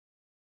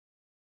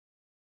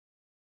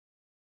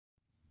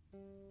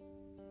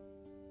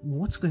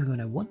What's going on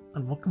everyone,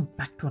 and welcome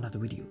back to another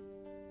video.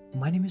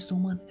 My name is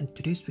Soman, and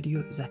today's video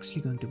is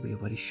actually going to be a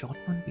very short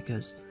one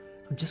because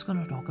I'm just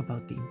going to talk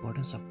about the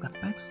importance of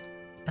cutbacks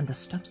and the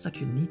steps that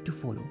you need to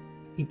follow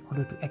in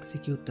order to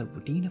execute the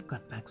routine of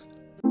cutbacks.